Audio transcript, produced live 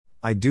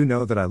I do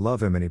know that I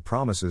love him and he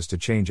promises to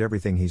change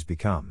everything he's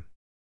become.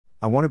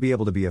 I want to be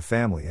able to be a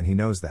family and he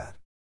knows that.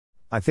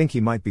 I think he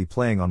might be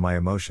playing on my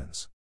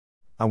emotions.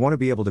 I want to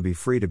be able to be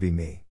free to be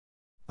me.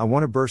 I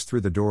want to burst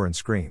through the door and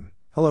scream,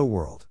 "Hello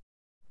world.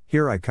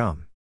 Here I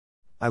come."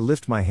 I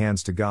lift my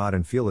hands to God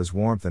and feel his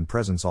warmth and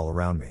presence all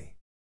around me.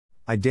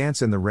 I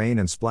dance in the rain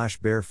and splash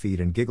bare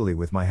feet and giggly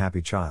with my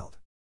happy child.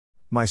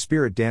 My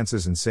spirit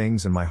dances and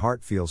sings and my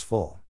heart feels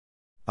full.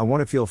 I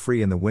want to feel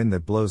free in the wind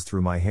that blows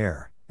through my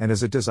hair, and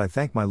as it does I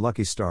thank my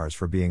lucky stars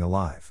for being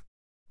alive.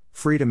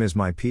 Freedom is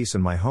my peace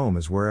and my home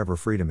is wherever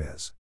freedom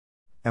is.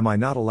 Am I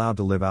not allowed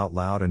to live out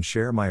loud and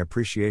share my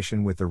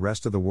appreciation with the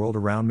rest of the world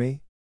around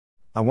me?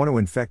 I want to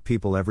infect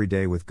people every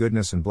day with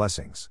goodness and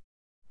blessings.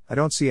 I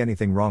don't see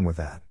anything wrong with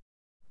that.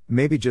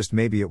 Maybe just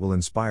maybe it will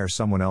inspire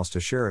someone else to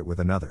share it with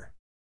another.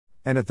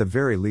 And at the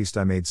very least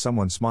I made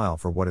someone smile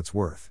for what it's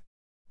worth.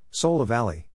 Soul of Ali.